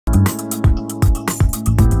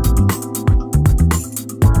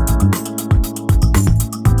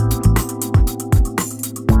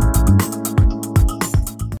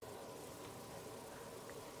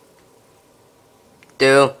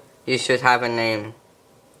do, you should have a name.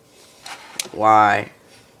 Why?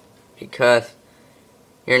 Because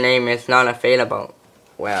your name is not available.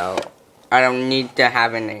 Well, I don't need to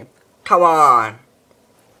have a name. Come on.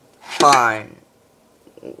 Fine.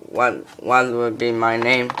 What would be my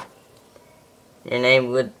name? Your name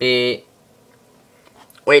would be...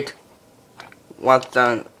 Wait. What's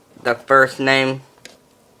the first name?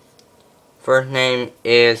 First name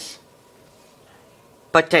is...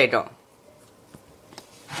 Potato.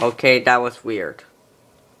 Okay, that was weird.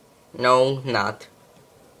 No, not.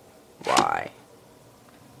 Why?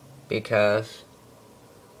 Because...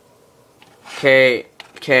 Okay.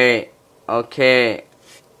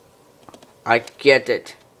 I get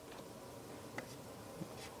it.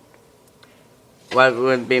 What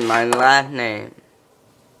would be my last name?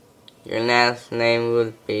 Your last name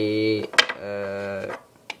would be...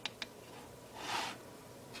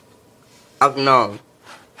 unknown.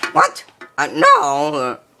 What?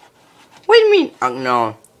 Unknown? What do you mean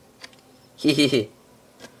unknown? Hehehe.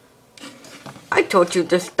 I told you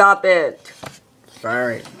to stop it.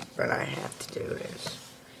 Sorry, but I have to do this.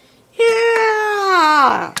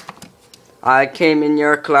 Yeah! I came in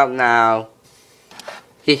your club now.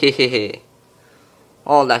 Hehehe.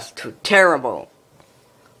 Oh, that's too terrible.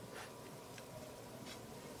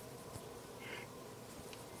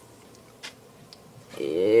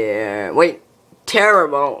 Yeah, wait.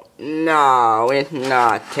 Terrible? No, it's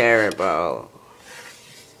not terrible.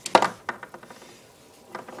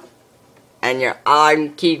 And your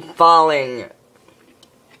arm keep falling.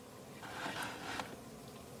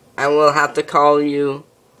 I will have to call you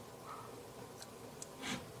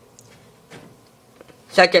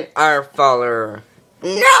second arm faller.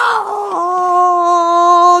 No!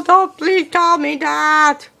 Don't please call me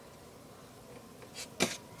that.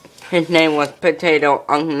 His name was Potato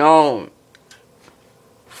Unknown.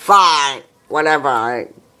 Fine, whatever I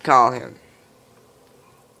call him.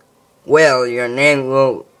 Well, your name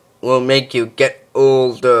will make you get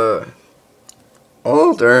older.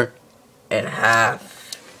 Older and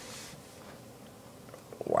have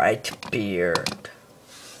white beard.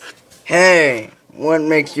 Hey, what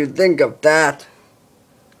makes you think of that?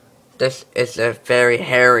 This is a very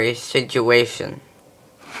hairy situation.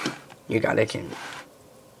 You got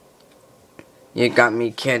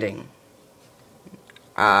me kidding.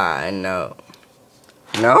 I know.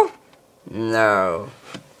 No? No.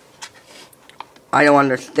 I don't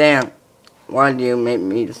understand. Why do you make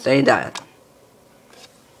me say that?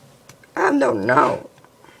 I don't know.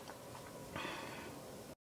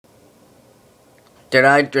 Did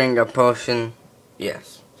I drink a potion?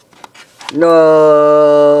 Yes. No.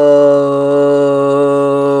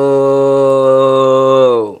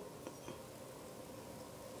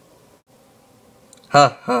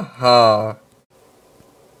 Ha ha ha.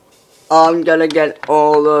 I'm gonna get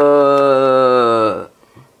older.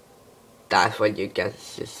 That's what you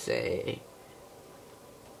guys should say.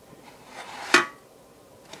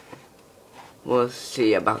 We'll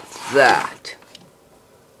see about that.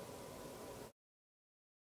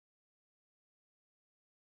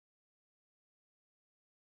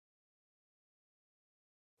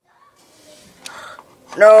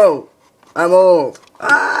 No, I'm old.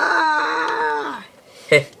 Ah!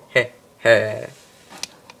 Heh heh heh.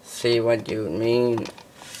 See what you mean?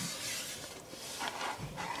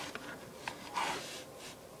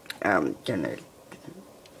 I'm gonna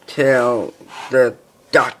tell the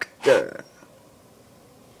doctor.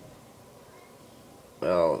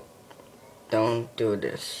 Well, don't do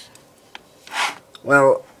this.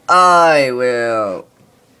 Well, I will.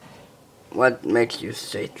 What makes you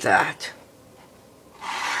say that?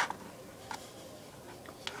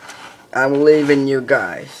 I'm leaving you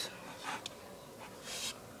guys.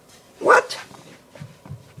 What?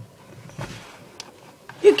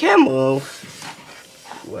 You can't move.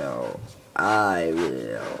 Well, I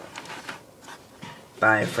will.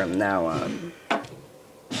 Bye from now on.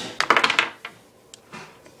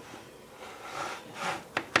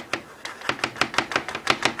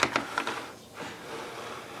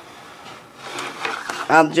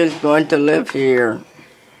 I'm just going to live here.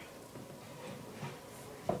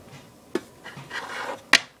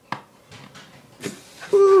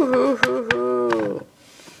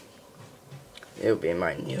 You'll be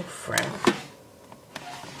my new friend.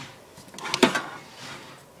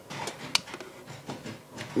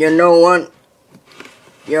 You know what?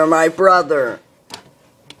 You're my brother.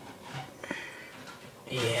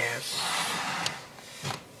 Yes.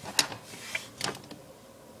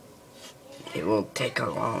 It will take a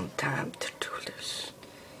long time to do this.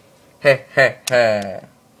 Heh heh heh.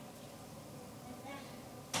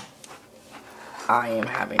 I am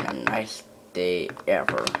having a nice day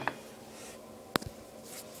ever.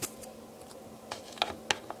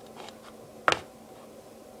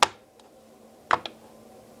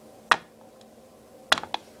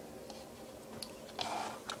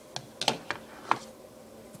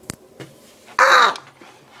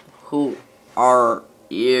 Who are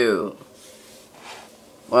you?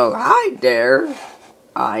 Well, hi there.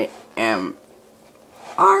 I am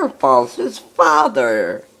Arfal's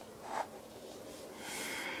father.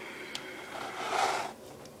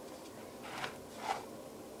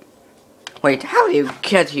 Wait, how do you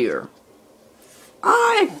get here?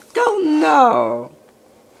 I don't know.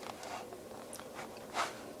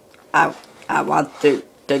 I want to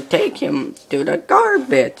take him to the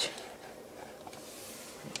garbage.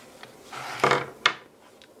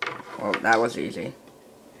 Well, that was easy.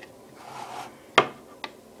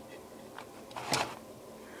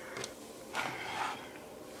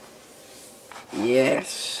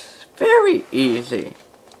 Yes, very easy.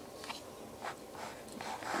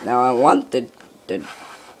 Now I wanted to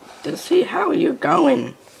see how you're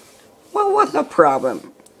going. What was the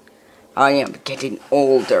problem? I am getting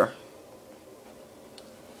older.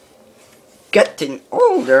 Getting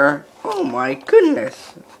older? Oh my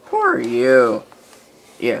goodness. Poor you.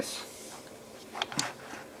 Yes.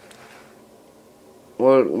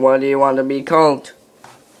 Well, what do you want to be called?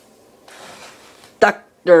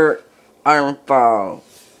 Dr. Armfall.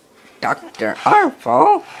 Dr.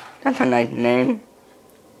 Armfall? That's a nice name.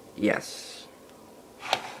 Yes.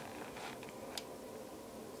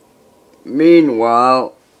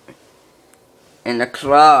 Meanwhile, in the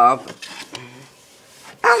club,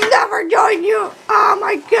 I'll never join you. Oh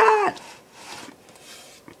my god.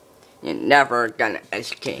 You're never gonna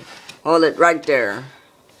escape. Hold it right there.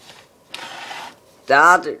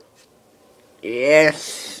 Dad?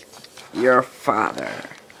 Yes, your father.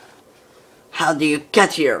 How do you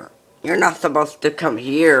get here? You're not supposed to come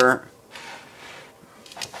here.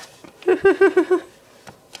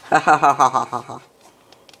 Ha ha ha ha ha ha ha.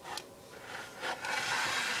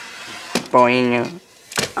 Boing.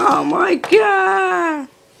 Oh my god.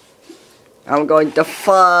 I'm going to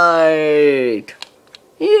fight.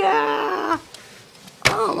 Yeah.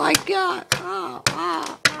 Oh my god. Oh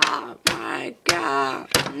my god.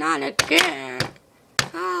 Not again.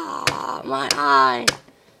 Oh, my eye.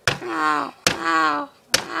 Ow, ow,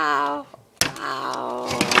 ow,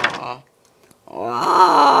 ow.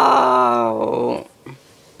 Wow.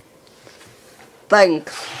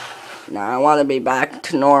 Thanks. Now I want to be back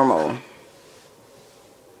to normal.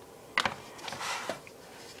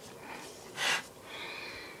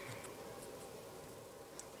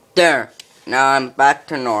 There. Now I'm back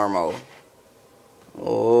to normal.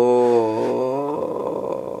 Oh.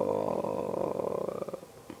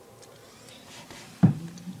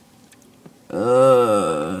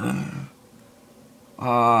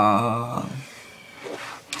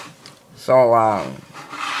 So long.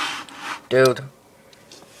 Dude.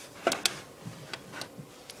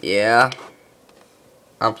 Yeah.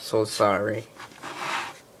 I'm so sorry.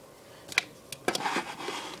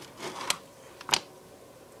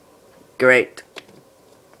 Great.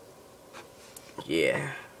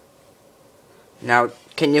 Yeah. Now,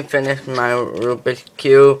 can you finish my Rubik's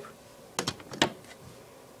Cube?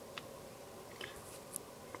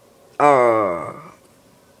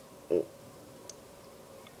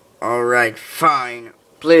 Alright, fine.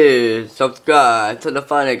 Please subscribe to the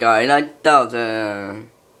Funny Guy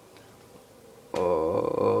 9000.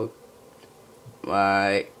 Oh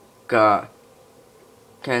my god.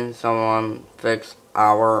 Can someone fix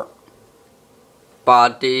our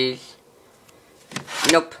bodies?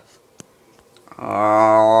 Nope.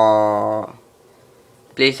 Oh,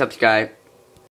 please subscribe.